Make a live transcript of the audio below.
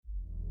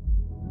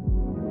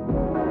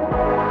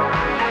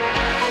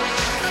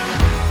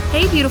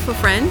Hey, beautiful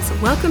friends.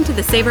 Welcome to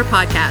the Savor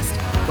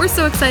Podcast. We're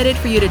so excited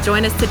for you to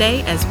join us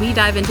today as we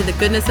dive into the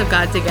goodness of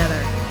God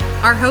together.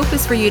 Our hope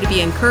is for you to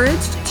be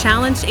encouraged,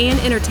 challenged, and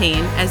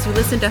entertained as you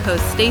listen to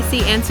hosts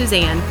Stacy and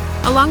Suzanne,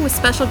 along with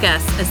special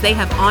guests as they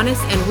have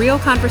honest and real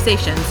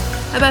conversations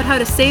about how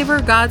to savor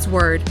God's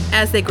Word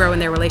as they grow in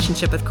their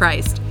relationship with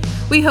Christ.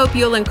 We hope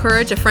you'll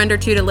encourage a friend or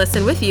two to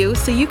listen with you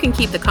so you can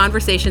keep the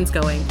conversations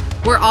going.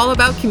 We're all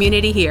about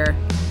community here.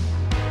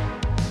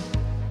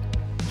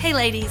 Hey,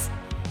 ladies.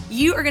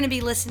 You are going to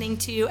be listening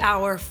to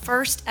our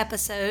first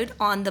episode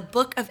on the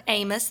book of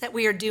Amos that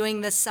we are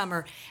doing this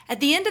summer. At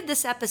the end of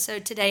this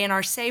episode today, in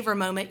our Savor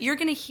moment, you're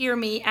going to hear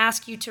me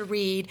ask you to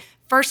read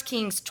 1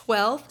 Kings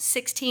 12,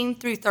 16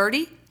 through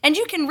 30. And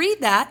you can read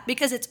that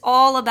because it's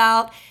all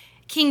about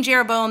King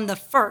Jeroboam the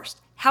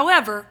first.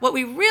 However, what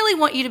we really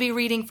want you to be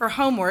reading for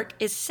homework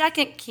is 2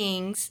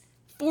 Kings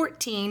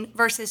 14,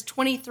 verses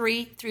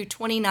 23 through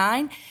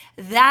 29.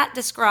 That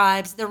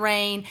describes the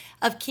reign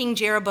of King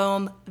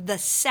Jeroboam the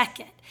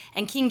second.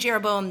 And King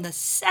Jeroboam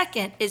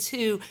II is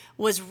who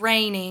was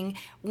reigning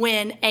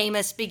when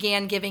Amos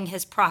began giving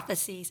his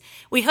prophecies.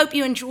 We hope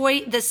you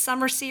enjoy this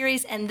summer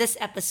series and this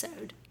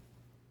episode.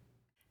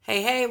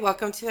 Hey,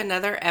 welcome to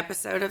another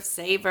episode of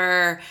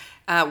Savor.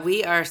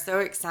 We are so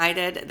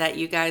excited that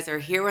you guys are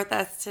here with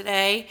us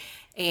today.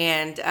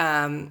 And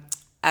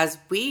as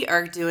we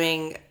are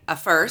doing a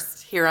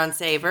first here on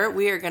Savor,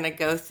 we are going to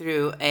go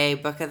through a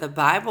book of the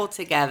Bible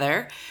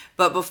together.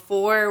 But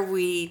before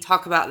we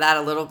talk about that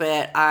a little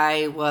bit,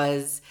 I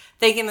was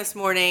thinking this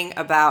morning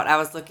about, I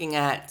was looking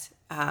at,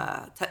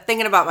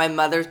 thinking about my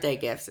Mother's Day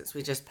gift since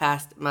we just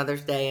passed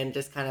Mother's Day and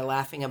just kind of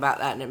laughing about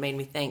that. And it made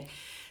me think,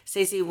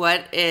 Stacey,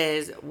 what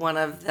is one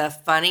of the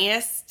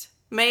funniest,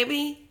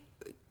 maybe,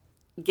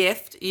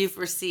 gift you've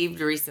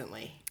received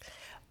recently?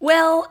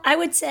 Well, I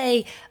would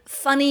say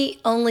funny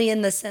only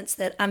in the sense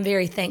that I'm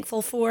very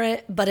thankful for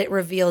it, but it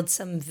revealed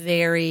some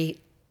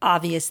very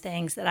obvious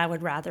things that I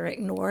would rather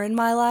ignore in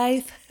my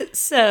life.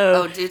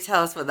 Oh, do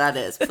tell us what that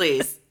is,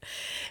 please.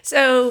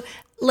 So,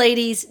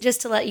 ladies,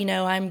 just to let you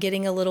know, I'm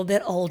getting a little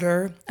bit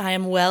older. I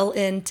am well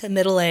into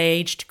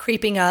middle-aged,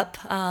 creeping up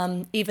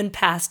even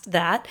past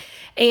that.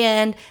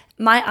 And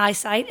my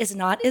eyesight is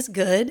not as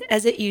good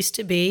as it used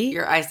to be.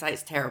 Your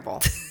eyesight's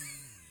terrible.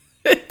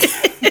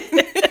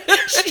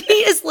 She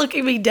is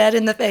looking me dead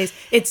in the face.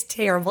 It's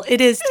terrible. It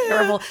is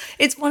terrible.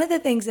 It's one of the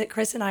things that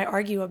Chris and I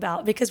argue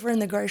about because we're in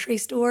the grocery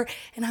store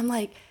and I'm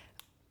like,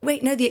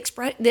 wait, no, the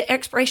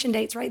expiration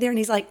date's right there. And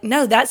he's like,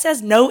 no, that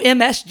says no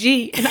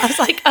MSG. And I was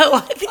like, oh,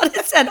 I thought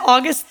it said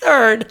August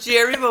 3rd.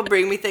 Jeremy will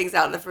bring me things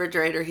out in the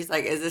refrigerator. He's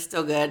like, is this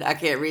still good? I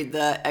can't read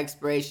the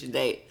expiration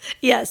date.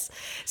 Yes.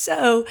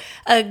 So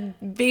a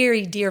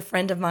very dear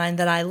friend of mine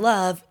that I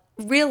love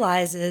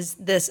realizes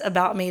this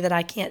about me that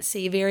I can't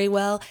see very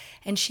well.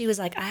 And she was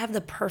like, I have the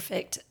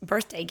perfect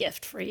birthday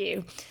gift for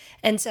you.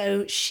 And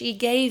so she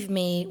gave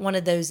me one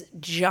of those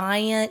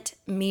giant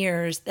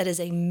mirrors that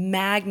is a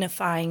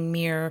magnifying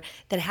mirror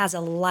that has a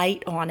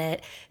light on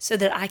it so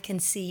that I can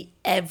see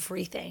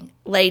everything.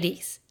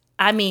 Ladies,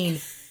 I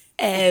mean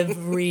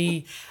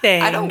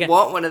everything. I don't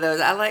want one of those.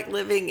 I like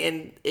living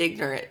in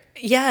ignorant.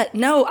 Yeah,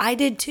 no, I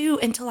did too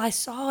until I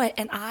saw it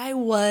and I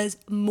was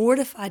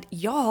mortified.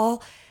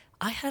 Y'all,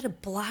 I had a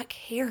black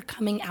hair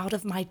coming out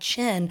of my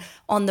chin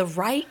on the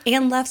right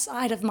and left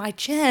side of my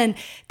chin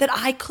that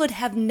I could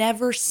have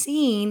never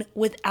seen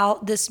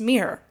without this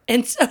mirror.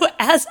 And so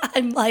as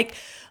I'm like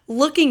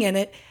looking in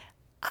it,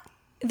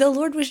 the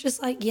Lord was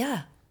just like,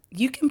 yeah,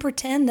 you can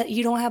pretend that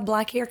you don't have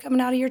black hair coming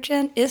out of your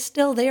chin. It's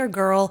still there,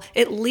 girl.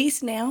 At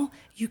least now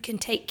you can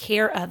take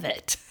care of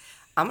it.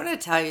 I'm going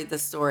to tell you the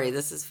story.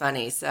 This is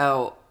funny.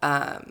 So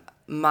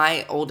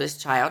my oldest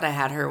child, I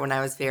had her when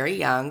I was very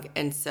young.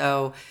 And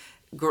so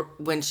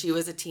when she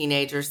was a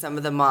teenager, some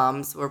of the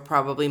moms were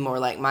probably more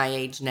like my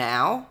age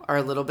now or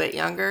a little bit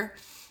younger.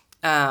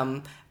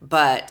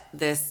 But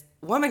this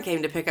woman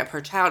came to pick up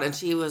her child and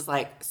she was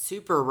like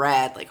super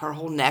red. Like her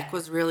whole neck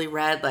was really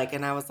red. Like,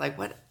 and I was like,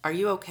 what, are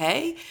you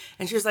okay?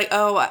 And she was like,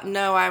 oh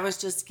no, I was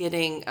just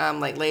getting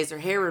like laser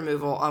hair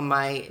removal on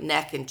my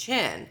neck and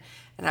chin.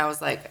 And I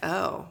was like,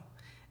 oh.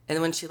 And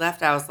when she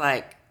left, I was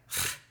like,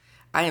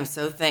 I am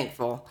so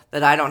thankful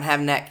that I don't have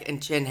neck and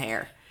chin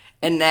hair.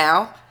 And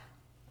now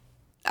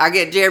I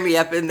get Jeremy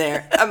up in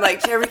there. I'm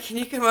like, Jeremy, can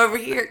you come over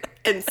here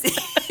and see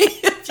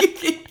if you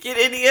can get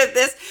any of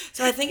this?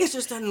 So I think it's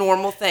just a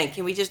normal thing.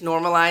 Can we just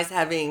normalize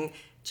having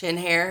chin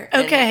hair?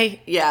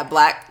 Okay. Yeah,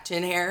 black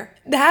chin hair.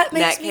 That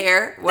makes neck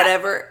hair,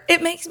 whatever.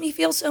 It makes me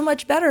feel so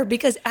much better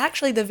because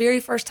actually the very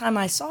first time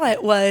I saw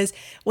it was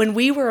when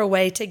we were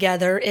away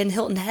together in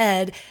Hilton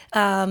Head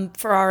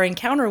for our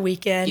encounter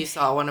weekend. You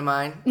saw one of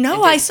mine?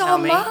 No, I saw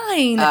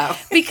mine Oh.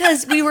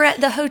 because we were at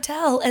the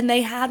hotel and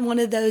they had one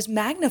of those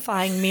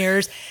magnifying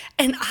mirrors.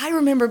 And I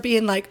remember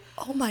being like,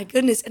 oh my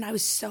goodness. And I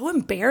was so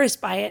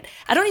embarrassed by it.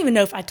 I don't even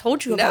know if I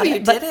told you about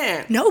it. No, you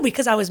didn't. No,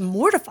 because I was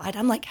mortified.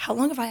 I'm like, how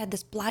long have I had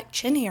this black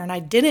chin chin hair, and I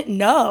didn't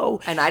know.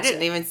 And I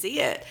didn't even see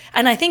it.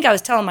 And I think I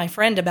was telling my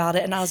friend about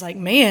it, and I was like,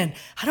 man,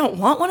 I don't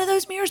want one of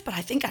those mirrors, but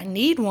I think I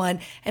need one.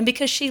 And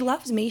because she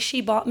loves me,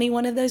 she bought me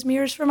one of those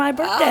mirrors for my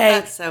birthday. Oh,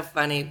 that's so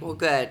funny. Well,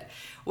 good.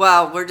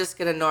 Well, we're just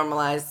going to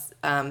normalize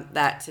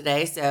that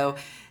today. So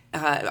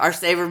our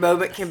savor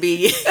moment can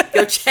be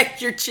go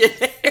check your chin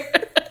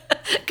hair.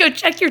 Go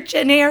check your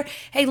chin hair.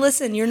 Hey,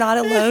 listen, you're not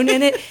alone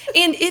in it.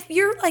 And if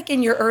you're like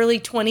in your early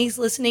 20s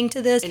listening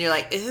to this. And you're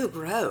like, ew,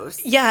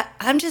 gross. Yeah,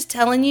 I'm just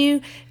telling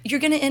you, you're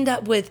going to end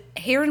up with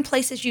hair in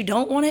places you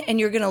don't want it, and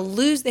you're going to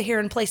lose the hair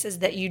in places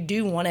that you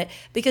do want it.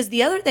 Because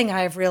the other thing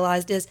I have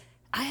realized is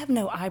I have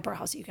no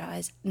eyebrows, you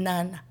guys.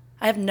 None.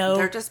 I have no.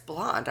 They're just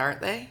blonde,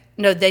 aren't they?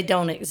 No, they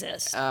don't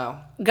exist. Oh.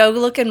 Go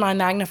look in my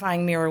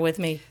magnifying mirror with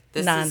me.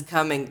 This None. is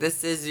coming.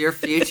 This is your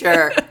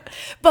future.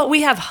 But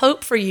we have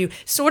hope for you.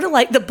 Sort of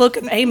like the book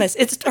of Amos.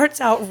 It starts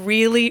out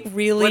really,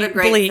 really What a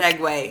great bleak.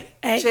 segue.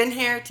 Hey. Chin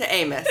hair to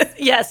Amos.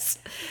 Yes.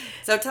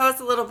 So tell us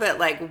a little bit,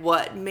 like,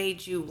 what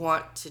made you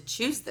want to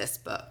choose this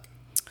book?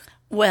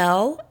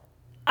 Well,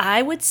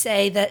 I would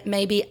say that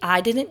maybe I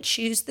didn't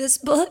choose this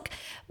book,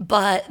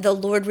 but the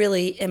Lord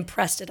really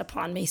impressed it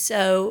upon me.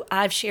 So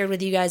I've shared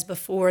with you guys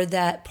before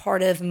that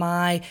part of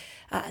my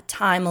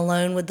time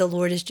alone with the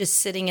Lord is just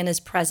sitting in his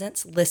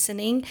presence,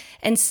 listening.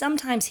 And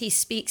sometimes he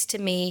speaks to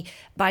me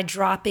by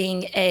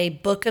dropping a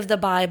book of the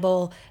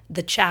Bible,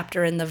 the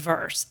chapter and the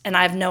verse. And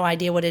I have no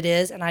idea what it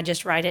is, and I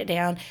just write it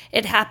down.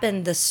 It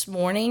happened this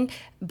morning,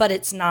 but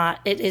it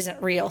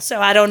isn't real.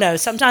 So I don't know.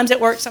 Sometimes it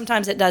works,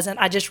 sometimes it doesn't.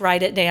 I just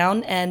write it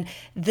down. And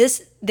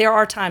there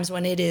are times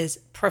when it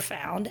is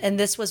profound. And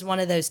this was one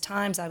of those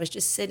times I was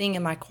just sitting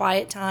in my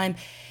quiet time,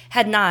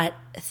 had not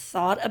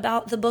thought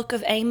about the book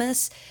of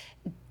Amos,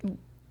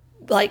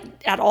 like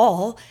at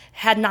all,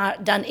 had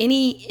not done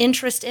any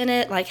interest in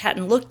it, like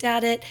hadn't looked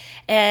at it.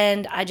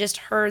 And I just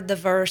heard the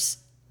verse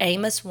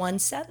Amos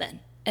 1:7.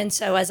 And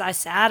so as I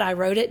sat, I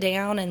wrote it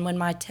down. And when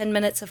my 10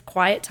 minutes of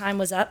quiet time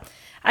was up,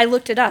 I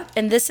looked it up.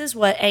 And this is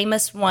what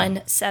Amos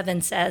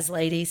 1:7 says,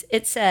 ladies.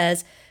 It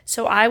says,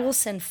 "So I will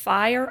send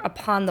fire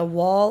upon the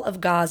wall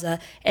of Gaza,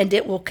 and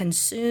it will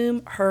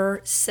consume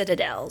her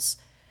citadels."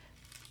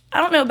 I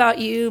don't know about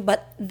you,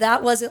 but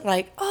that wasn't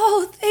like,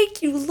 oh,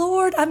 thank you,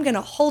 Lord, I'm going to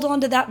hold on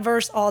to that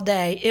verse all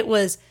day. It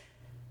was,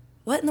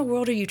 what in the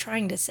world are you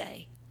trying to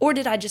say? Or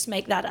did I just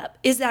make that up?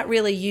 Is that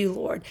really you,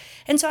 Lord?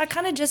 And so I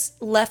kind of just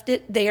left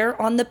it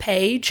there on the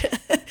page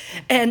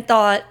and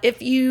thought,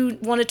 if you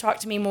want to talk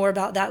to me more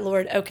about that,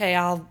 Lord, okay,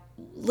 I'll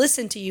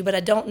listen to you, but I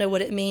don't know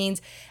what it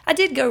means. I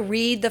did go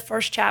read the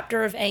first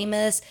chapter of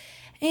Amos,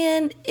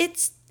 and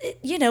it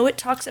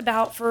talks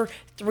about for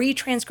 3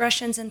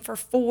 transgressions and for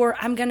 4,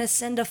 I'm going to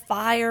send a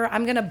fire.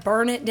 I'm going to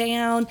burn it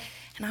down.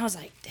 And I was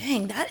like,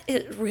 dang, that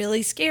is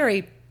really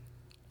scary.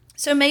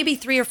 So maybe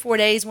 3 or 4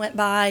 days went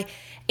by,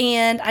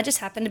 and I just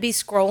happened to be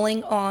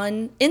scrolling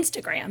on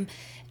Instagram.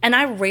 And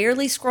I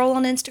rarely scroll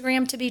on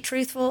Instagram, to be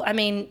truthful. I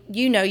mean,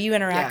 you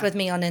interact with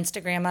me on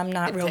Instagram. I'm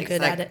not real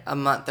good at it. A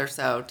month or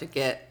so to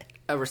get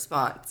a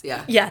response.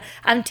 Yeah. Yeah,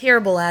 I'm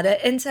terrible at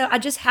it. And so I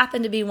just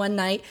happened to be one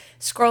night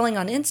scrolling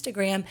on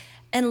Instagram,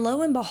 and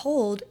lo and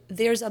behold,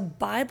 there's a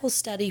Bible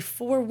study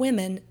for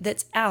women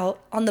that's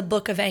out on the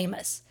book of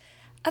Amos.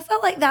 I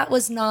felt like that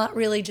was not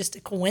really just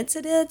a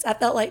coincidence. I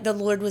felt like the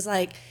Lord was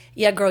like,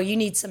 yeah, girl, you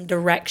need some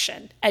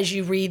direction as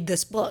you read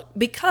this book.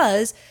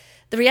 Because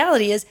the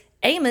reality is,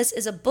 Amos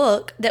is a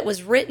book that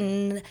was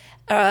written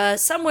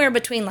somewhere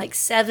between like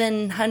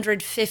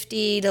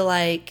 750 to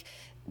like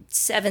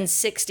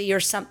 760 or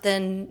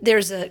something.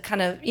 There's a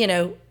kind of,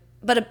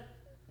 but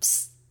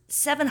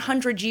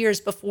 700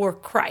 years before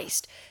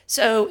Christ.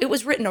 So it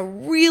was written a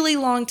really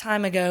long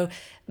time ago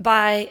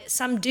by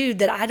some dude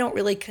that I don't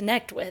really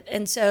connect with.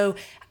 And so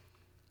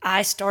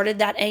I started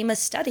that Amos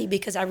study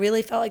because I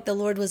really felt like the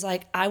Lord was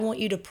like, I want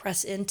you to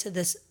press into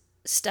this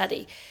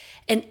study.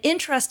 And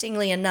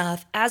interestingly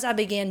enough, as I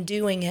began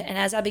doing it and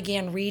as I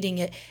began reading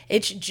it,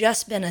 it's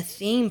just been a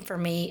theme for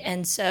me.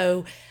 And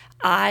so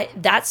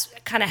that's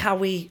kind of how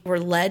we were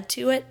led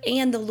to it.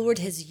 And the Lord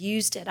has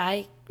used it.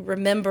 I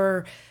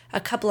remember a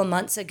couple of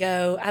months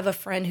ago, I have a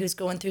friend who's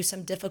going through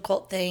some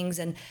difficult things,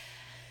 and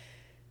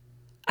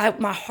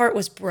my heart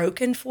was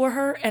broken for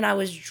her. And I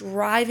was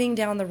driving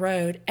down the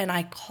road, and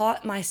I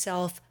caught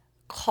myself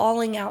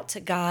calling out to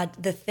God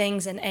the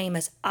things in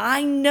Amos.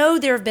 I know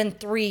there have been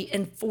 3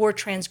 and 4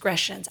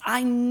 transgressions.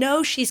 I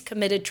know she's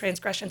committed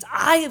transgressions.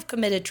 I have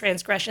committed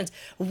transgressions.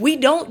 We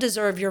don't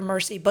deserve your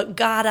mercy, but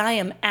God, I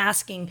am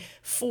asking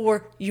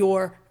for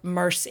your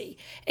mercy.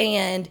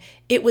 And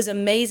it was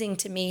amazing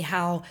to me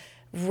how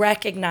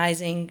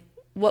recognizing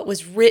what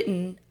was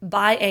written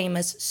by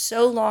Amos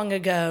so long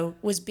ago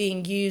was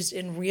being used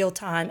in real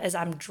time as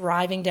I'm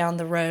driving down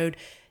the road,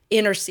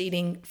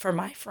 interceding for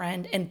my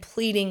friend and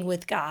pleading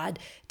with God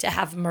to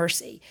have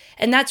mercy.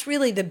 And that's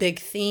really the big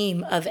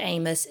theme of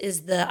Amos,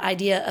 is the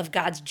idea of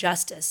God's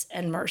justice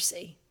and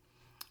mercy.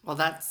 Well,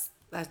 that's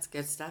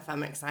good stuff.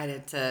 I'm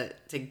excited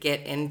to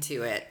get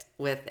into it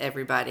with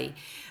everybody.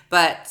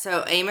 But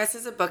so Amos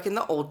is a book in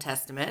the Old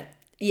Testament.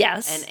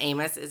 Yes. And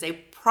Amos is a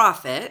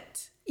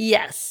prophet.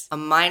 Yes. A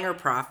minor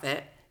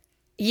prophet.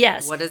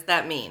 Yes. What does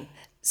that mean?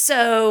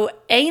 So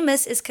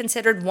Amos is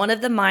considered one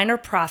of the minor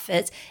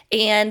prophets,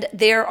 and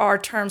there are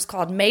terms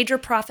called major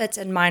prophets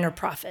and minor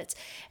prophets.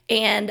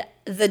 And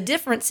the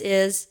difference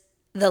is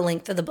the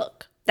length of the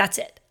book. That's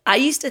it. I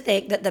used to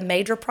think that the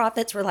major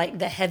prophets were like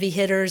the heavy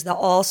hitters, the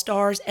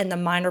all-stars, and the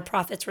minor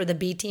prophets were the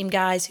B-team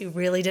guys who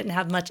really didn't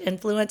have much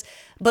influence.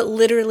 But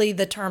literally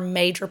the term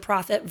major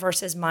prophet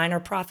versus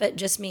minor prophet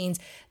just means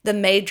the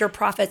major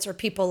prophets are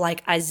people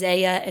like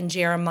Isaiah and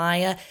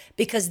Jeremiah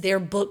because their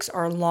books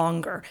are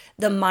longer.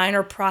 The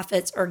minor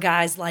prophets are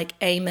guys like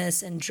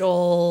Amos and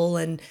Joel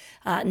and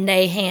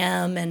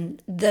Nahum,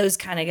 and those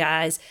kind of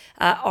guys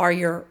are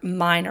your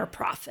minor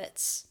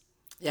prophets.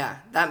 Yeah,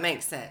 that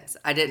makes sense.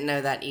 I didn't know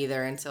that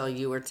either until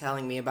you were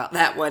telling me about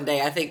that one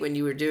day. I think when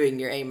you were doing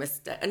your Amos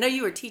I know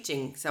you were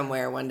teaching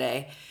somewhere one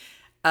day.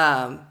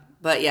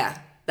 But yeah,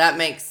 that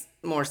makes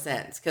more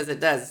sense because it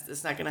does.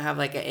 It's not going to have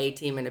like an A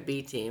team and a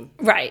B team.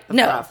 Right. Of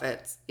No.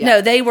 prophets. Yeah.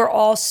 No, they were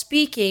all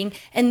speaking,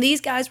 and these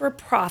guys were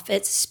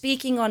prophets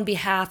speaking on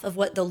behalf of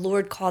what the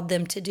Lord called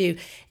them to do.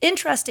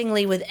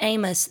 Interestingly, with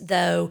Amos,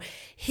 though,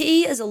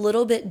 he is a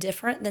little bit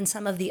different than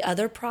some of the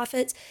other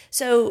prophets.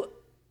 So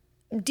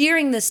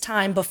during this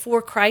time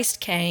before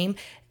Christ came,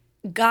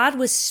 God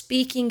was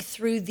speaking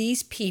through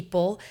these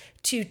people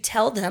to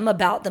tell them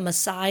about the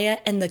Messiah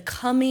and the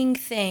coming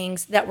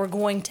things that were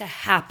going to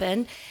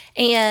happen.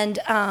 And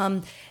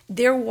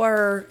there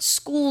were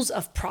schools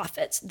of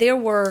prophets. There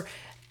were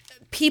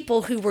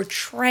people who were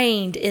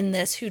trained in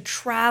this, who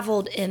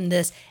traveled in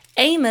this.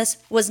 Amos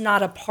was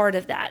not a part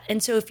of that.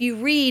 And so if you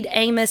read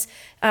Amos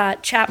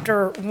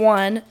chapter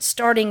 1,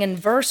 starting in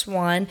verse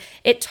 1,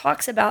 it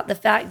talks about the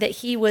fact that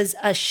he was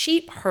a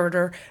sheep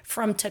herder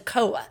from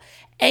Tekoa.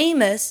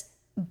 Amos,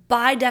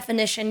 by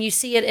definition, you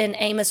see it in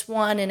Amos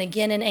 1 and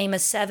again in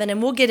Amos 7,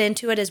 and we'll get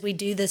into it as we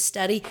do this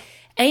study.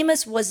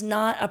 Amos was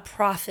not a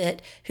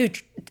prophet who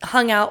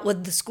hung out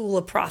with the school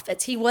of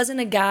prophets. He wasn't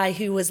a guy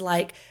who was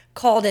like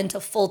called into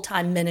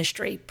full-time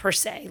ministry per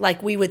se,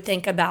 like we would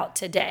think about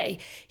today.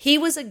 He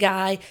was a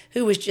guy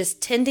who was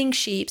just tending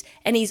sheep,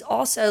 and he's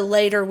also,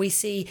 later we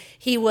see,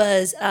 he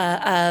was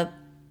a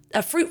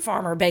fruit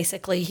farmer,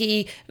 basically.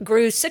 He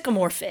grew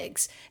sycamore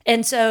figs.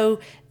 And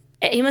so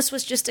Amos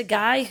was just a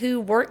guy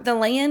who worked the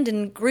land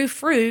and grew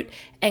fruit,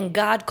 and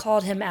God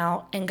called him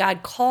out, and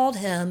God called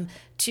him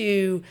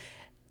to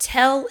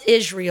tell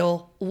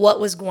Israel what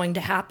was going to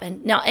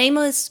happen. Now,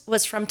 Amos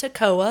was from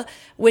Tekoa,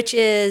 which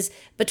is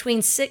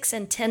between 6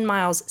 and 10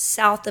 miles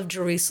south of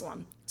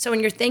Jerusalem. So when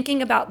you're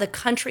thinking about the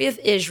country of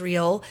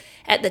Israel,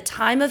 at the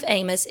time of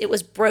Amos, it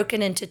was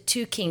broken into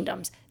two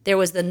kingdoms. There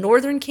was the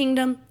northern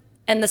kingdom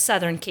and the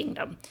southern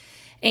kingdom.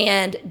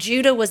 And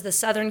Judah was the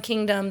southern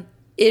kingdom.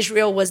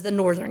 Israel was the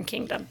northern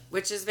kingdom.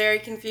 Which is very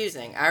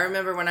confusing. I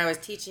remember when I was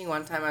teaching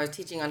one time, I was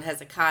teaching on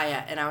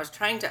Hezekiah, and I was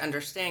trying to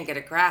understand, get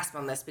a grasp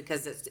on this,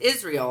 because it's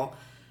Israel,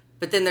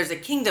 but then there's a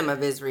kingdom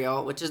of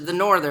Israel, which is the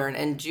northern,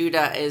 and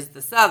Judah is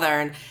the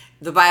southern.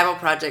 The Bible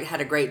Project had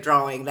a great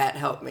drawing that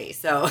helped me.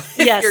 So if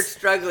you're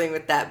struggling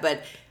with that,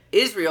 but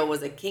Israel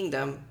was a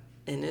kingdom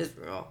in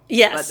Israel.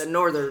 Yes. But the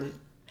northern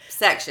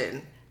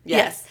section.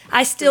 Yes.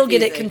 I still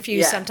get it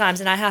confused sometimes,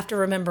 and I have to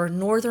remember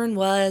northern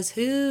was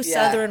who,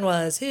 southern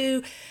was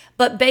who.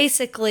 But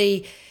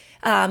basically,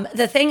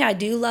 the thing I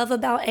do love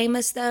about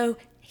Amos, though,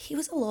 he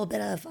was a little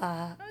bit of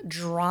a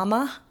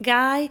drama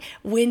guy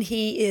when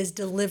he is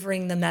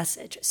delivering the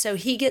message. So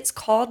he gets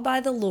called by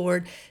the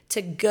Lord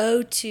to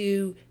go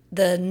to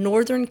the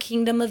northern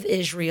kingdom of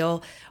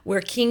Israel,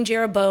 where King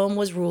Jeroboam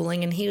was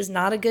ruling, and he was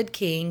not a good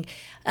king.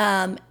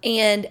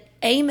 And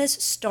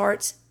Amos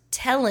starts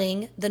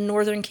telling the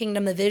northern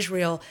kingdom of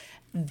Israel,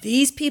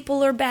 these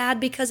people are bad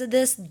because of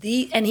this.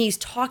 And he's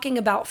talking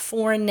about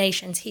foreign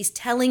nations. He's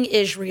telling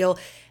Israel,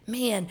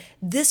 man,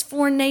 this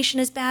foreign nation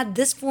is bad.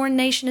 This foreign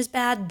nation is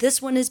bad.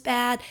 This one is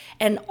bad.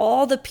 And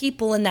all the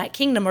people in that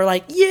kingdom are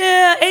like,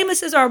 yeah,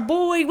 Amos is our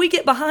boy. We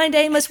get behind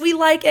Amos. We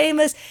like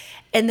Amos.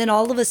 And then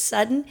all of a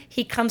sudden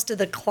he comes to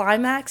the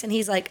climax and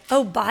he's like,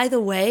 oh, by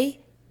the way,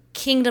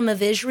 kingdom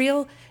of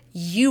Israel,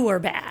 you are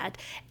bad.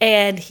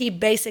 And he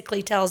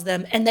basically tells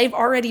them, and they've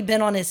already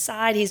been on his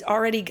side. He's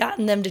already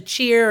gotten them to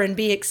cheer and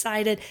be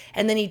excited.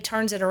 And then he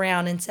turns it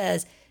around and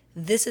says,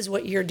 this is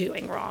what you're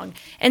doing wrong.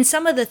 And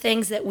some of the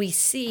things that we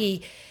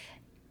see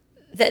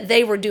that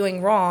they were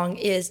doing wrong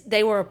is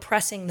they were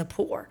oppressing the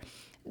poor.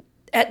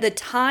 At the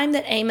time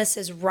that Amos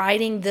is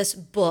writing this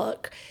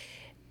book,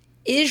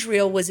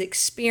 Israel was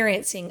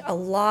experiencing a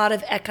lot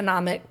of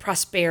economic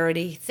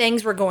prosperity.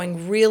 Things were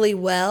going really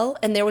well,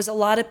 and there was a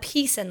lot of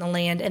peace in the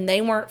land, and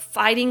they weren't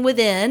fighting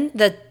within.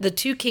 The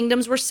two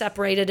kingdoms were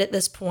separated at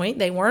this point.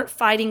 They weren't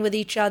fighting with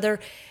each other,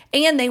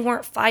 and they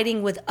weren't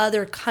fighting with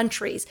other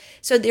countries.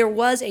 So there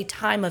was a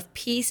time of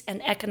peace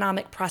and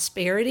economic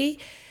prosperity.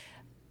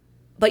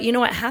 But you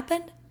know what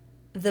happened?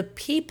 The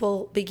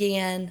people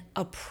began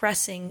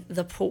oppressing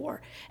the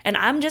poor. And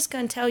I'm just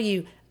going to tell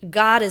you,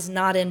 God is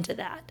not into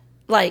that.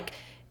 Like,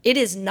 It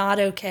is not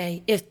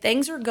okay. If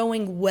things are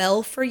going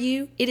well for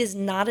you, it is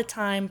not a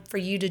time for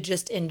you to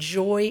just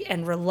enjoy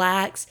and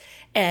relax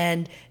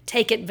and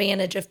take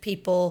advantage of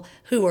people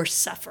who are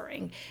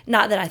suffering.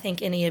 Not that I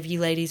think any of you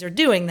ladies are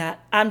doing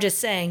that. I'm just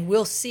saying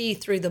we'll see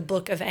through the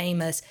book of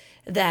Amos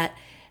that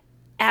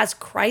as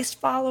Christ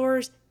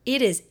followers,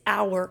 it is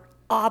our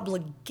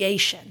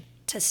obligation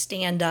to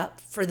stand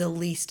up for the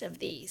least of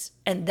these.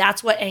 And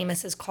that's what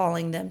Amos is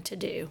calling them to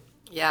do.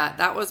 Yeah,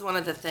 that was one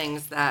of the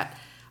things that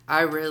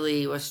I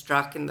really was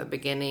struck in the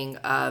beginning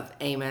of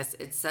Amos.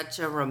 It's such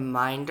a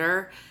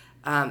reminder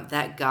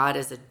that God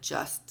is a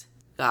just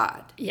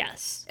God.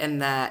 Yes.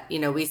 And that,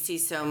 we see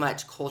so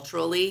much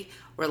culturally.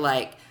 We're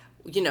like,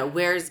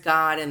 where's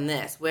God in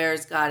this?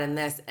 Where's God in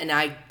this? And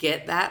I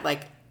get that.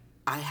 Like,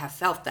 I have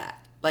felt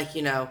that. Like,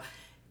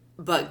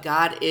 but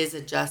God is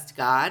a just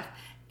God,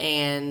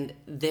 and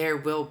there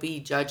will be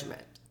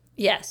judgment.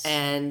 Yes.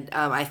 And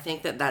I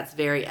think that that's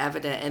very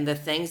evident. And the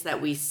things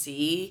that we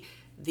see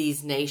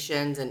these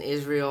nations and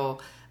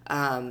Israel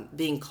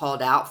being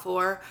called out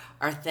for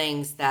are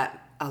things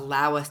that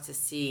allow us to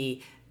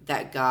see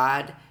that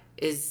God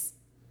is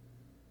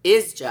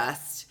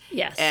just.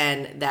 Yes.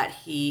 And that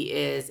he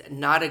is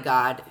not a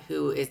God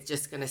who is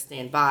just going to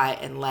stand by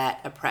and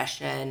let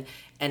oppression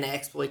and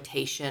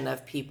exploitation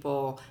of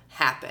people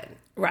happen.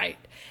 Right.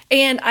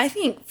 And I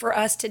think for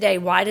us today,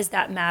 why does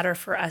that matter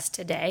for us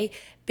today?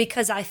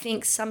 Because I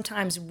think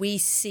sometimes we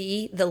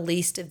see the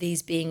least of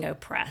these being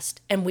oppressed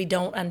and we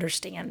don't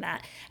understand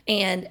that.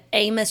 And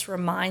Amos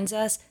reminds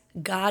us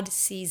God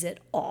sees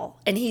it all,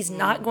 and he's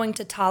not going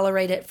to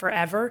tolerate it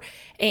forever.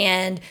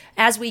 And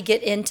as we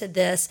get into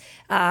this,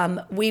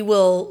 we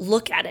will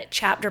look at it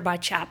chapter by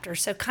chapter.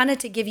 So kind of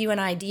to give you an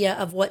idea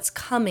of what's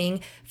coming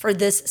for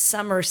this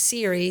summer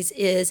series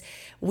is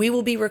we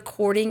will be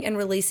recording and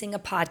releasing a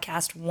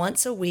podcast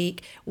once a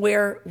week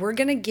where we're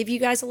going to give you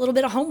guys a little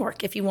bit of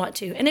homework if you want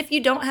to. And if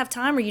you don't have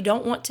time or you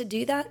don't want to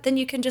do that, then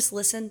you can just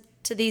listen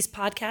to these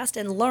podcasts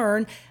and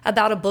learn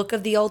about a book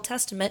of the Old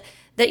Testament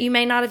that you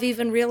may not have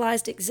even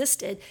realized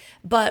existed.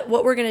 But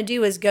what we're going to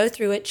do is go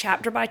through it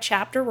chapter by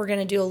chapter. We're going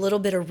to do a little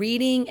bit of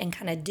reading and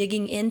kind of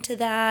digging into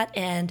that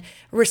and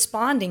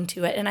responding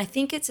to it. And I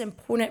think it's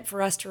important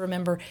for us to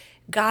remember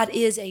God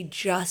is a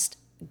just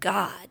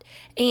God.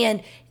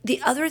 And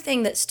the other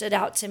thing that stood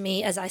out to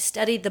me as I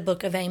studied the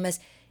book of Amos,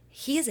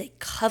 he is a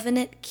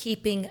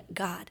covenant-keeping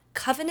God.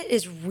 Covenant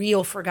is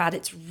real for God.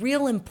 It's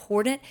real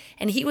important.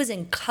 And he was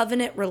in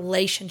covenant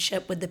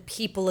relationship with the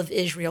people of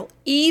Israel,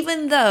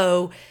 even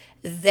though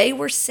they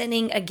were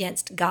sinning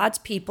against God's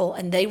people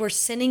and they were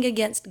sinning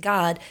against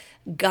God.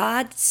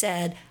 God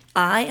said,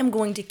 I am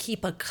going to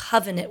keep a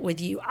covenant with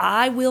you.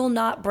 I will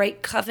not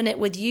break covenant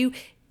with you,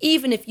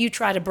 even if you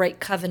try to break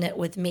covenant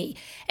with me.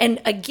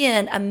 And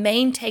again, a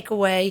main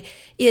takeaway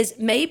is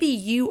maybe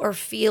you are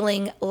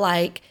feeling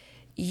like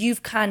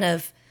you've kind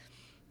of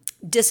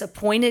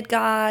disappointed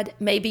God.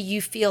 Maybe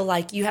you feel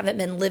like you haven't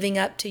been living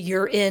up to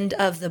your end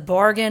of the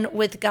bargain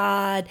with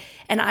God.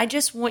 And I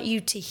just want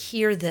you to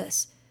hear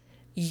this.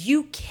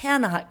 You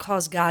cannot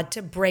cause God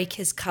to break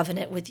his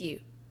covenant with you.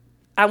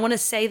 I want to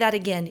say that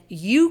again.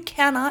 You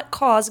cannot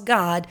cause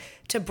God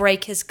to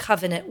break his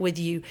covenant with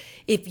you.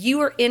 If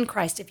you are in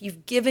Christ, if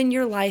you've given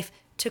your life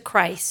to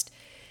Christ,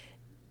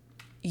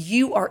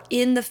 you are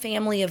in the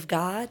family of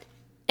God.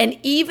 And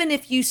even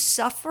if you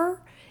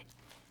suffer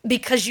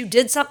because you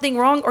did something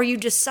wrong or you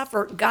just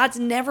suffer, God's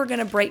never going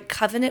to break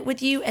covenant with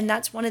you. And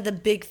that's one of the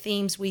big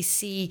themes we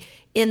see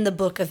in the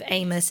book of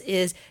Amos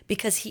is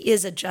because he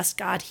is a just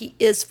God. He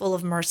is full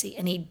of mercy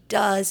and he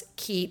does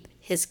keep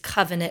his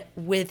covenant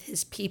with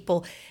his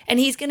people. And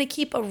he's going to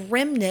keep a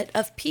remnant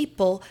of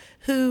people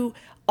who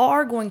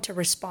are going to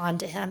respond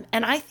to him.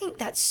 And I think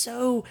that's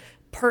so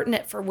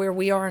pertinent for where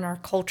we are in our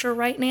culture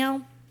right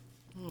now,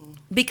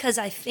 because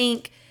I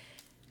think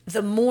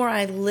the more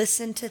I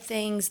listen to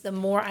things, the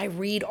more I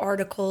read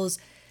articles,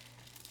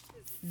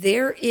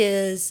 there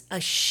is a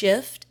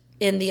shift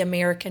in the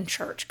American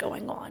church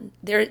going on.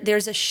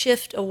 There's a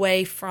shift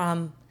away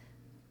from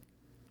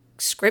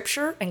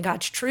Scripture and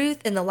God's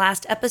truth. In the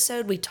last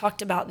episode, we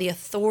talked about the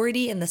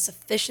authority and the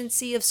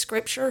sufficiency of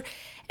Scripture.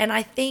 And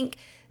I think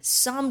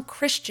some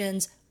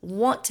Christians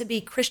want to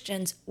be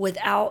Christians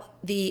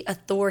without the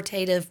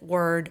authoritative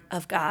word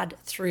of God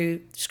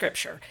through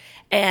Scripture.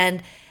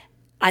 And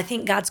I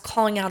think God's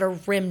calling out a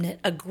remnant,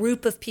 a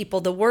group of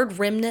people. The word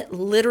remnant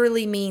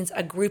literally means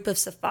a group of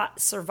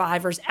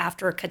survivors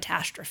after a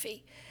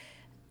catastrophe.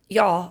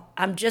 Y'all,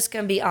 I'm just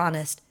going to be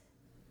honest.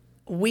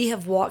 We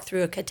have walked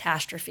through a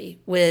catastrophe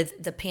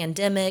with the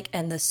pandemic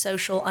and the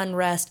social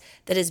unrest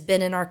that has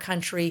been in our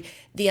country,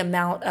 the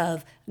amount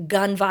of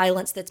gun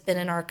violence that's been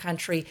in our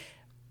country.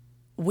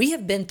 We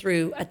have been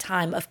through a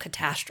time of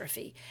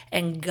catastrophe,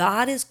 and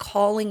God is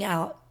calling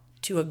out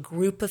to a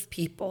group of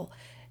people,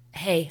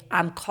 hey,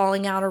 I'm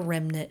calling out a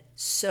remnant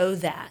so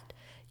that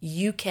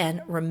you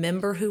can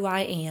remember who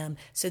I am,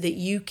 so that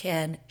you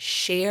can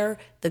share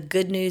the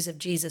good news of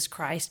Jesus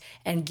Christ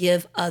and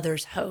give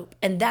others hope.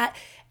 And that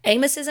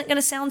Amos isn't going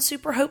to sound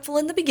super hopeful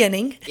in the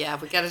beginning. Yeah,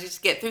 we got to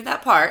just get through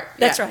that part.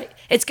 That's right.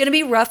 It's going to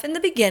be rough in the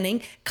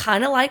beginning,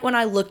 kind of like when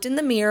I looked in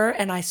the mirror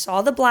and I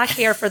saw the black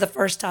hair for the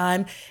first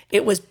time.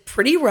 It was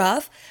pretty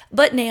rough.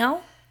 But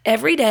now,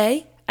 every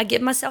day, I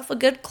give myself a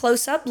good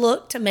close-up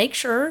look to make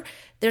sure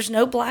there's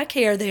no black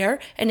hair there.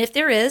 And if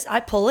there is, I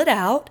pull it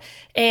out.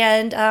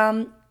 And,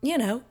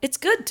 it's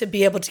good to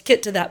be able to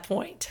get to that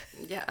point.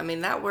 Yeah, I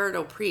mean, that word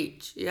will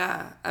preach.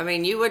 Yeah. I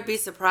mean, you would be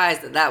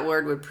surprised that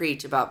word would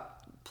preach about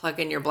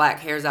plucking your black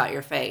hairs out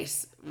your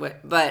face.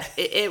 But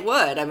it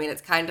would. I mean,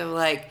 it's kind of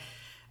like,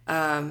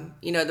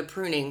 the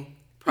pruning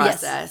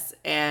process. Yes.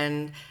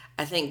 And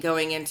I think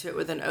going into it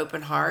with an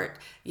open heart,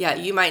 yeah,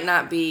 you might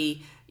not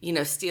be,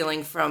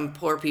 stealing from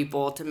poor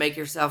people to make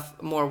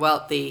yourself more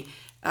wealthy.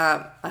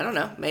 I don't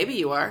know, maybe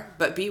you are,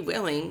 but be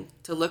willing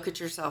to look at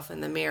yourself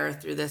in the mirror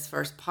through this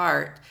first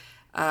part.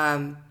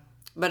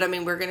 But I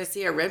mean, we're going to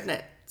see a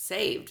remnant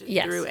saved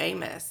through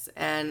Amos.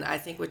 And I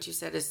think what you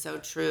said is so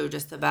true,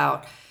 just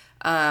about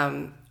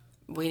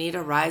we need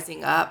a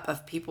rising up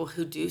of people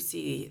who do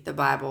see the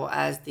Bible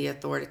as the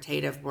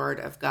authoritative word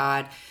of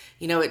God.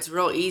 It's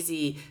real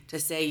easy to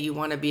say you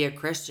want to be a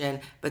Christian,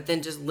 but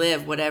then just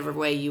live whatever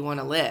way you want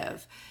to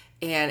live.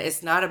 And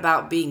it's not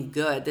about being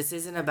good. This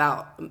isn't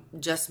about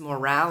just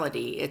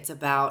morality. It's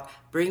about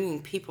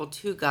bringing people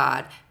to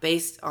God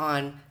based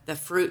on the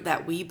fruit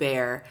that we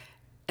bear.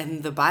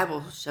 And the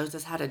Bible shows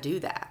us how to do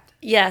that.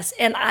 Yes,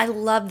 and I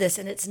love this,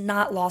 and it's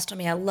not lost on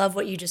me. I love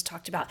what you just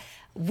talked about.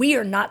 We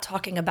are not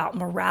talking about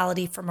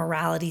morality for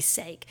morality's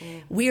sake.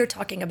 We are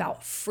talking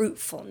about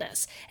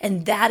fruitfulness,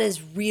 and that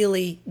is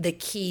really the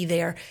key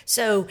there.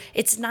 So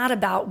it's not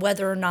about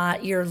whether or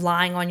not you're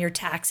lying on your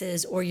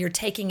taxes or you're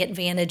taking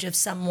advantage of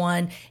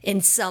someone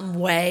in some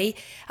way,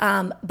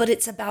 but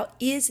it's about,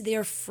 is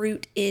there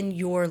fruit in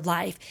your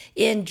life?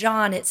 In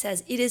John, it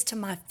says, "It is to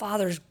my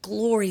Father's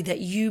glory that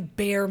you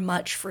bear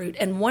much fruit."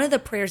 And one of the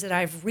prayers that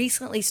I've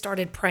recently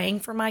started praying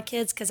for my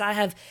kids, because I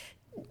have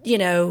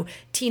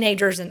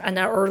teenagers and an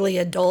early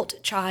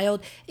adult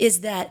child,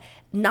 is that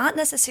not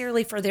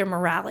necessarily for their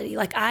morality.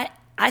 Like I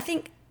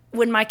think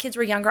when my kids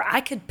were younger,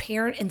 I could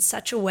parent in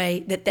such a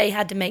way that they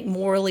had to make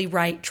morally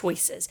right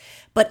choices.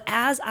 But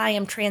as I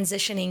am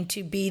transitioning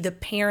to be the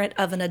parent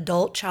of an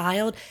adult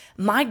child,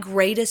 my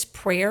greatest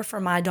prayer for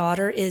my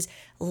daughter is,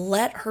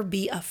 let her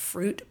be a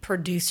fruit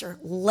producer.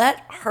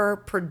 Let her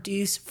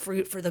produce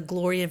fruit for the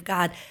glory of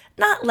God.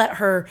 Not let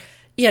her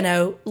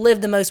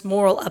live the most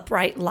moral,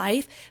 upright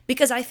life.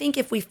 Because I think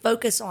if we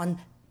focus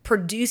on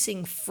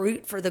producing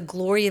fruit for the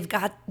glory of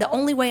God, the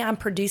only way I'm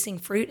producing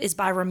fruit is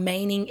by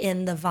remaining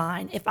in the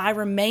vine. If I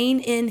remain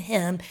in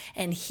Him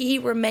and He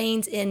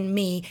remains in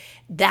me,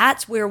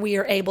 that's where we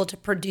are able to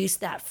produce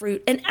that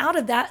fruit. And out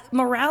of that,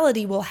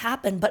 morality will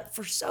happen. But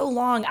for so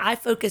long, I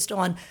focused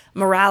on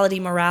morality.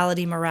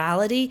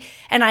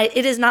 And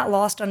it is not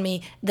lost on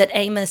me that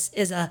Amos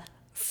is a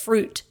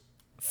fruit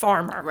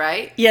farmer,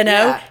 right?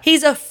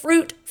 He's a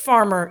fruit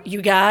farmer,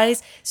 you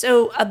guys.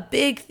 So a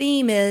big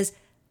theme is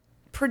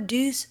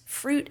produce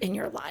fruit in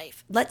your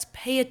life. Let's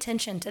pay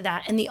attention to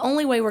that. And the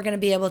only way we're going to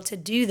be able to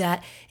do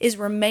that is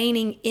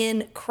remaining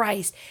in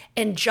Christ.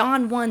 And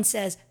John 1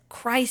 says,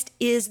 Christ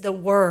is the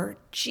Word.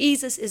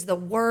 Jesus is the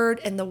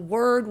Word, and the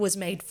Word was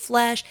made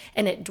flesh,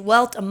 and it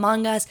dwelt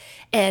among us.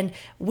 And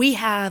we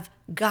have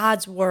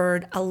God's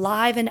Word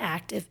alive and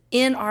active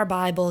in our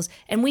Bibles,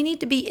 and we need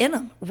to be in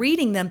them,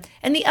 reading them.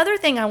 And the other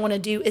thing I want to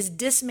do is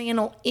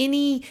dismantle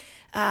any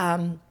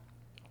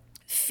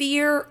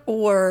fear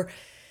or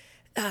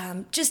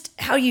just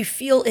how you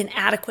feel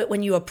inadequate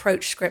when you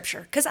approach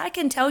Scripture. Because I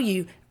can tell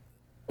you,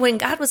 when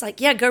God was like,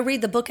 go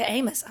read the book of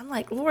Amos, I'm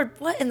like, Lord,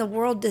 what in the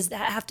world does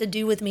that have to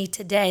do with me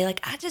today? Like,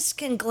 I just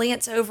can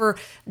glance over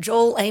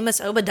Joel, Amos,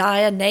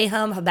 Obadiah,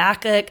 Nahum,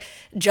 Habakkuk,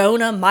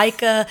 Jonah,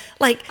 Micah.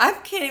 Like, I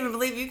can't even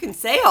believe you can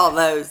say all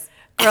those.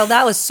 Girl,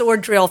 that was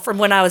sword drill from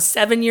when I was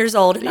 7 years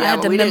old, and I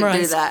had to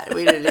memorize.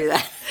 We didn't do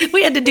that.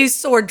 We had to do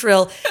sword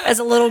drill as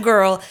a little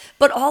girl.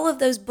 But all of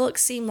those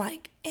books seem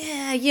like,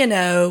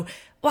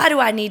 why do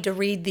I need to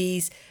read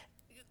these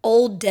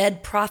old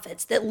dead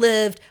prophets that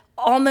lived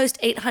almost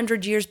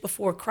 800 years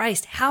before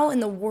Christ? How in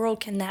the world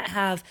can that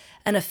have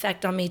an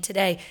effect on me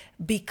today?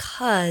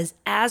 Because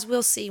as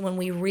we'll see when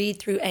we read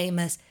through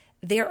Amos,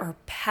 there are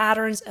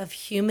patterns of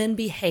human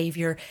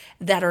behavior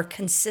that are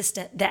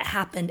consistent that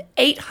happened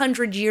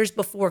 800 years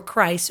before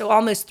Christ, so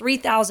almost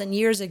 3,000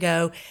 years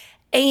ago.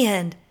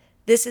 And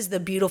this is the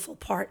beautiful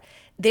part.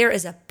 There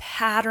is a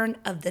pattern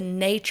of the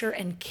nature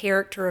and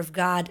character of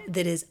God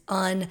that is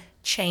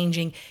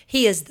unchanging.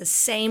 He is the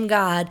same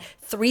God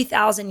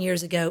 3,000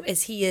 years ago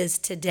as He is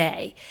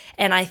today.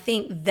 And I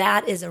think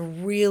that is a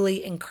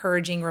really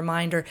encouraging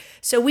reminder.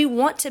 So we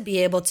want to be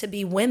able to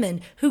be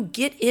women who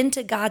get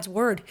into God's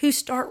Word, who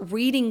start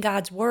reading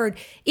God's Word.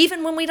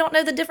 Even when we don't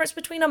know the difference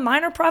between a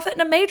minor prophet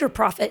and a major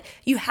prophet,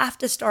 you have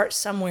to start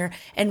somewhere.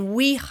 And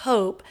we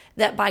hope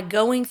that by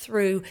going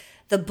through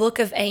the book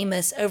of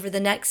Amos over the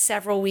next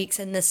several weeks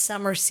in this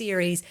summer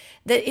series,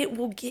 that it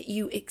will get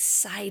you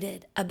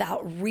excited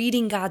about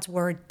reading God's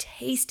Word,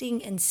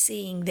 tasting and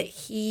seeing that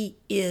He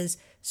is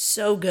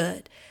So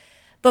good.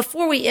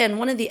 Before we end,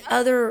 one of the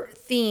other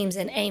themes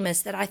in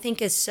Amos that I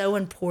think is so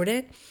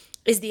important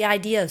is the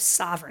idea of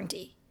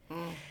sovereignty.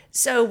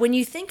 So when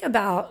you think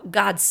about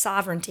God's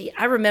sovereignty,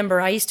 I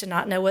remember I used to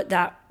not know what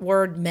that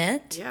word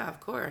meant. Yeah, of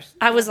course.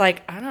 I was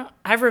like,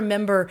 I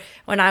remember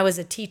when I was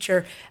a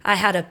teacher, I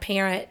had a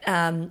parent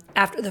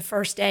after the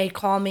first day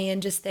call me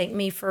and just thank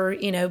me for,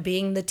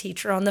 being the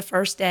teacher on the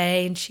first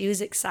day. And she was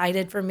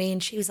excited for me.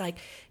 And she was like,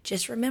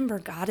 just remember,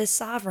 God is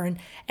sovereign.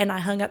 And I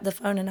hung up the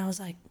phone and I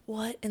was like,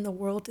 what in the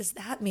world does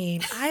that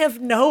mean? I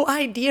have no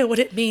idea what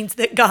it means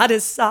that God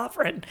is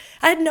sovereign.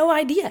 I had no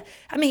idea.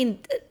 I mean,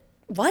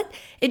 what?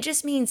 It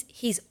just means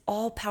he's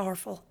all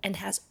powerful and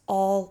has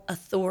all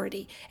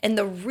authority. And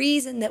the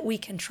reason that we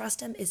can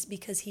trust him is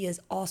because he is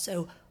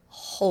also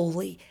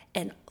holy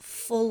and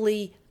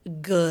fully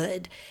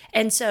good.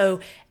 And so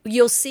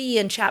you'll see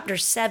in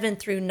chapters 7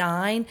 through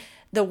 9,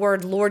 the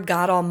word Lord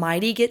God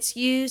Almighty gets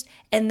used,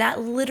 and that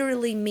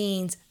literally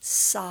means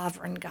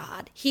sovereign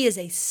God. He is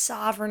a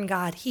sovereign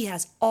God. He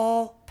has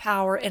all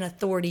power and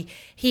authority.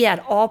 He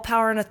had all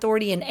power and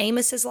authority in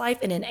Amos's life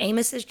and in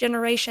Amos's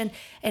generation.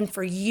 And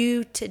for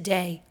you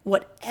today,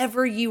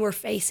 whatever you are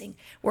facing,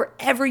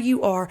 wherever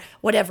you are,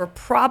 whatever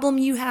problem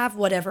you have,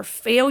 whatever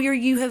failure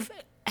you have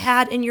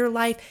had in your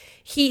life,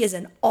 he is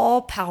an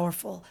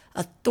all-powerful,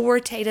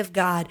 authoritative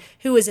God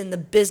who is in the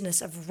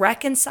business of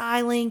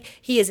reconciling.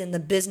 He is in the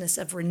business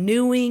of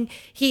renewing.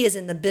 He is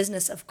in the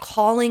business of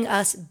calling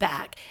us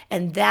back.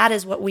 And that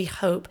is what we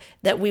hope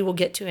that we will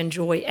get to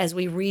enjoy as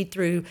we read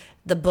through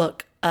the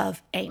book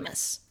of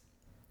Amos.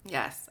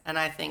 Yes, and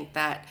I think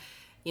that,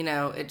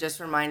 it just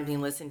reminds me,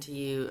 listen to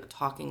you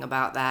talking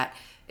about that,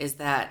 is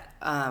that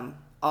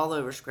all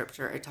over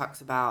Scripture, it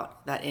talks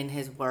about that in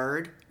his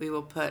word, we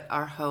will put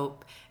our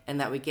hope and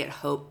that we get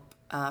hope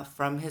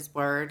from his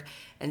word.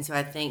 And so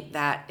I think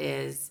that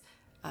is,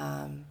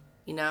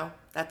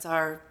 that's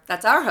our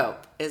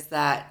hope, is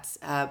that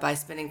by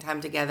spending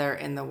time together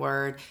in the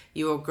word,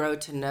 you will grow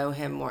to know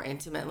him more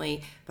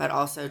intimately, but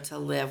also to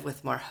live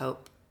with more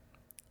hope.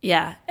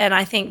 Yeah, and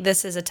I think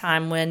this is a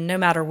time when no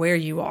matter where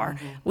you are,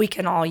 we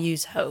can all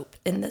use hope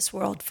in this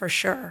world for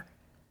sure.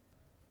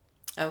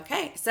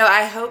 Okay, so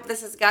I hope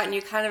this has gotten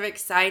you kind of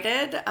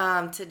excited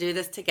to do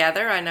this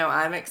together. I know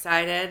I'm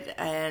excited.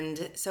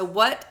 And so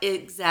what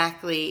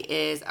exactly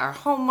is our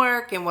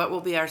homework and what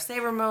will be our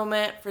savor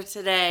moment for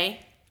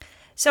today?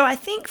 So I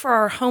think for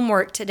our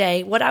homework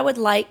today, what I would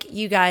like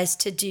you guys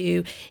to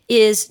do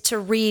is to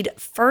read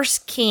 1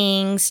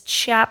 Kings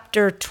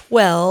chapter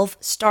 12,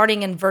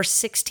 starting in verse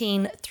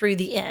 16 through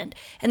the end.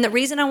 And the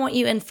reason I want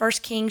you in 1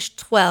 Kings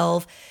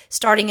 12,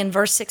 starting in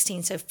verse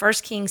 16, so 1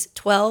 Kings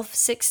 12,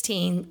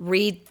 16,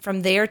 read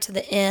from there to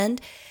the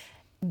end.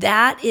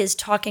 That is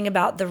talking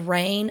about the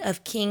reign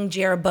of King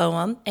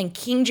Jeroboam. And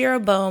King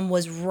Jeroboam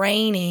was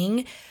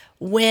reigning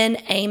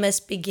when Amos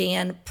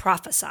began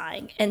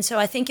prophesying. And so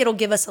I think it'll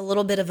give us a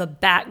little bit of a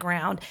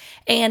background.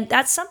 And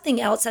that's something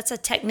else. That's a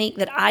technique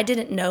that I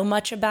didn't know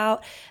much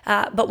about.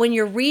 But when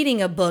you're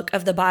reading a book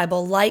of the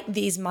Bible like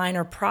these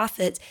minor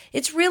prophets,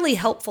 it's really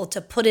helpful to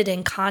put it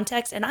in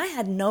context. And I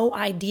had no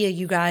idea,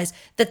 you guys,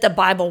 that the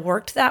Bible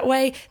worked that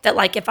way. That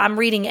like if I'm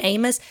reading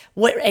Amos,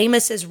 what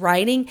Amos is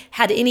writing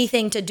had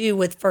anything to do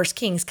with 1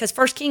 Kings. Because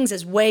 1 Kings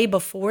is way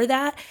before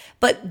that.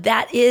 But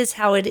that is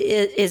how it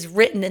is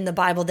written in the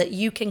Bible, that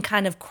you can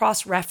kind of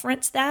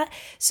cross-reference that.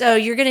 So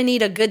you're going to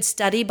need a good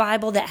study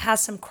Bible that has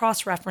some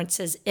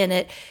cross-references in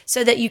it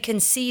so that you can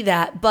see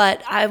that.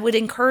 But I would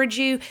encourage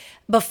you,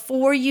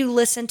 before you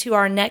listen to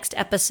our next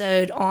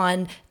episode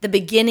on the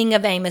beginning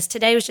of Amos,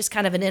 today was just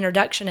kind of an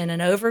introduction and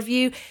an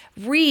overview,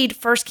 read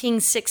 1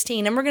 Kings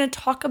 16. And we're going to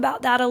talk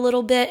about that a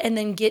little bit and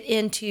then get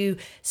into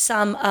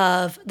some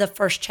of the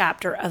first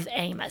chapter of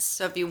Amos.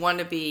 So if you want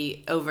to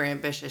be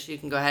overambitious, you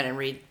can go ahead and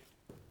read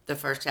the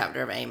first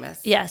chapter of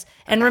Amos. Yes.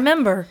 And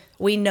remember,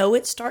 we know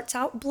it starts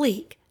out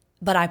bleak,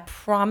 but I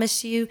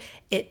promise you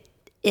it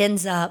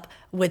ends up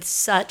with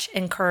such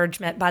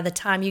encouragement by the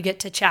time you get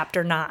to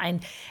chapter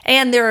 9.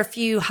 And there are a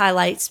few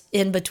highlights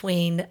in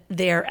between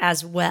there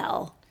as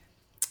well.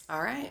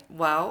 All right.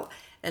 Well,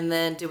 and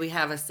then do we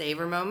have a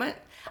savor moment?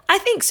 I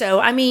think so.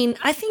 I mean,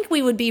 I think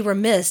we would be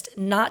remiss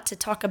not to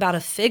talk about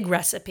a fig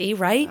recipe,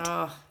 right?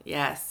 Oh,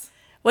 yes.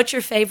 What's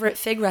your favorite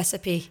fig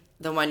recipe?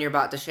 The one you're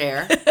about to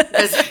share,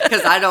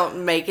 because I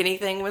don't make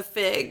anything with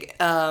fig.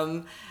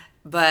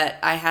 But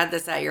I had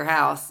this at your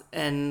house,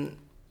 and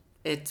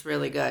it's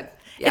really good.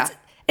 Yeah.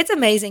 It's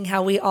amazing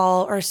how we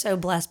all are so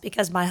blessed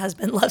because my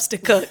husband loves to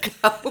cook.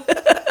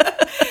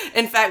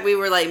 In fact, we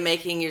were like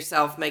making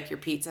yourself make your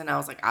pizza, and I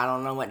was like, I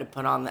don't know what to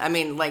put on. I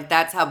mean, like,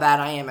 that's how bad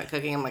I am at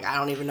cooking. I'm like, I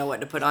don't even know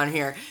what to put on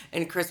here.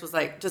 And Chris was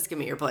like, just give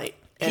me your plate.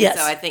 And yes.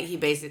 So I think he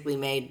basically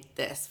made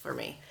this for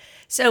me.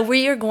 So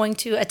we are going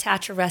to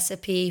attach a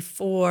recipe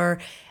for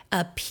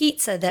a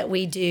pizza that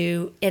we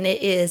do, and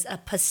it is a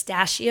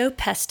pistachio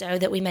pesto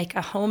that we make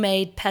a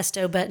homemade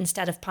pesto, but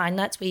instead of pine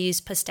nuts, we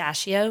use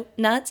pistachio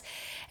nuts.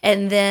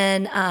 And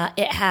then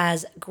it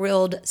has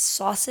grilled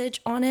sausage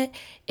on it.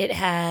 It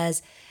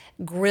has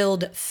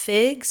grilled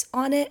figs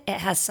on it. It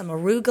has some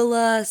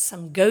arugula,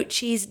 some goat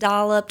cheese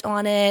dolloped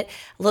on it,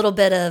 a little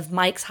bit of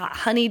Mike's Hot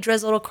Honey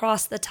drizzled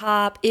across the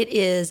top. It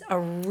is a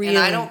really... And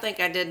I don't think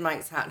I did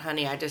Mike's Hot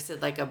Honey. I just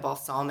did like a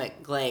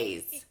balsamic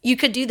glaze. You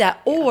could do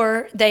that.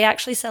 Or they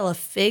actually sell a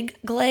fig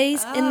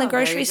glaze in the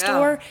grocery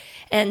store.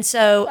 And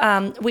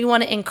so we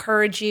want to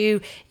encourage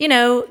you,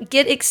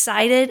 get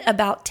excited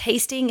about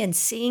tasting and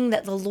seeing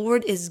that the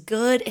Lord is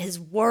good. His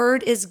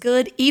word is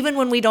good, even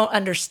when we don't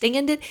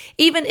understand it.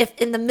 Even if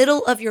in the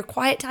middle of your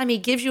quiet time, he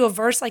gives you a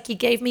verse like he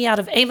gave me out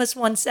of Amos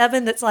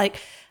 1:7 that's like,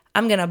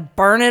 I'm going to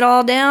burn it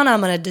all down.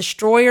 I'm going to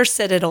destroy your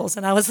citadels.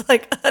 And I was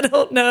like, I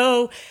don't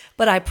know.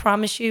 But I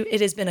promise you, it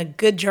has been a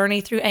good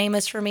journey through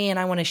Amos for me. And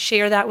I want to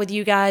share that with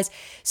you guys.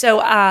 So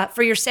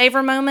for your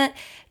savor moment,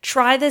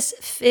 try this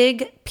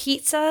fig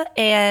pizza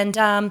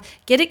and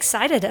get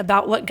excited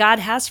about what God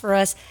has for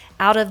us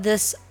out of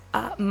this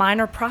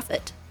minor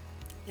prophet.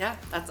 Yeah,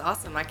 that's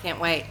awesome. I can't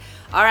wait.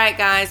 All right,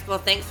 guys. Well,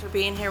 thanks for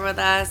being here with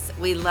us.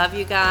 We love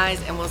you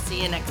guys, and we'll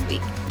see you next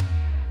week.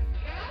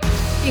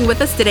 Being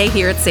with us today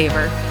here at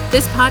Savor.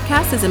 This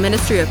podcast is a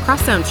ministry of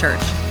Crosstown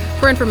Church.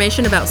 For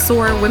information about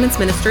SOAR Women's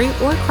Ministry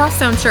or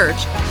Crosstown Church,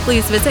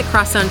 please visit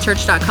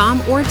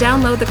crosstownchurch.com or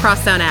download the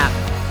Crosstown app.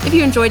 If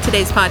you enjoyed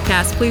today's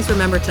podcast, please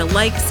remember to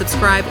like,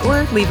 subscribe,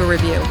 or leave a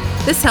review.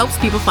 This helps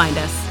people find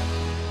us.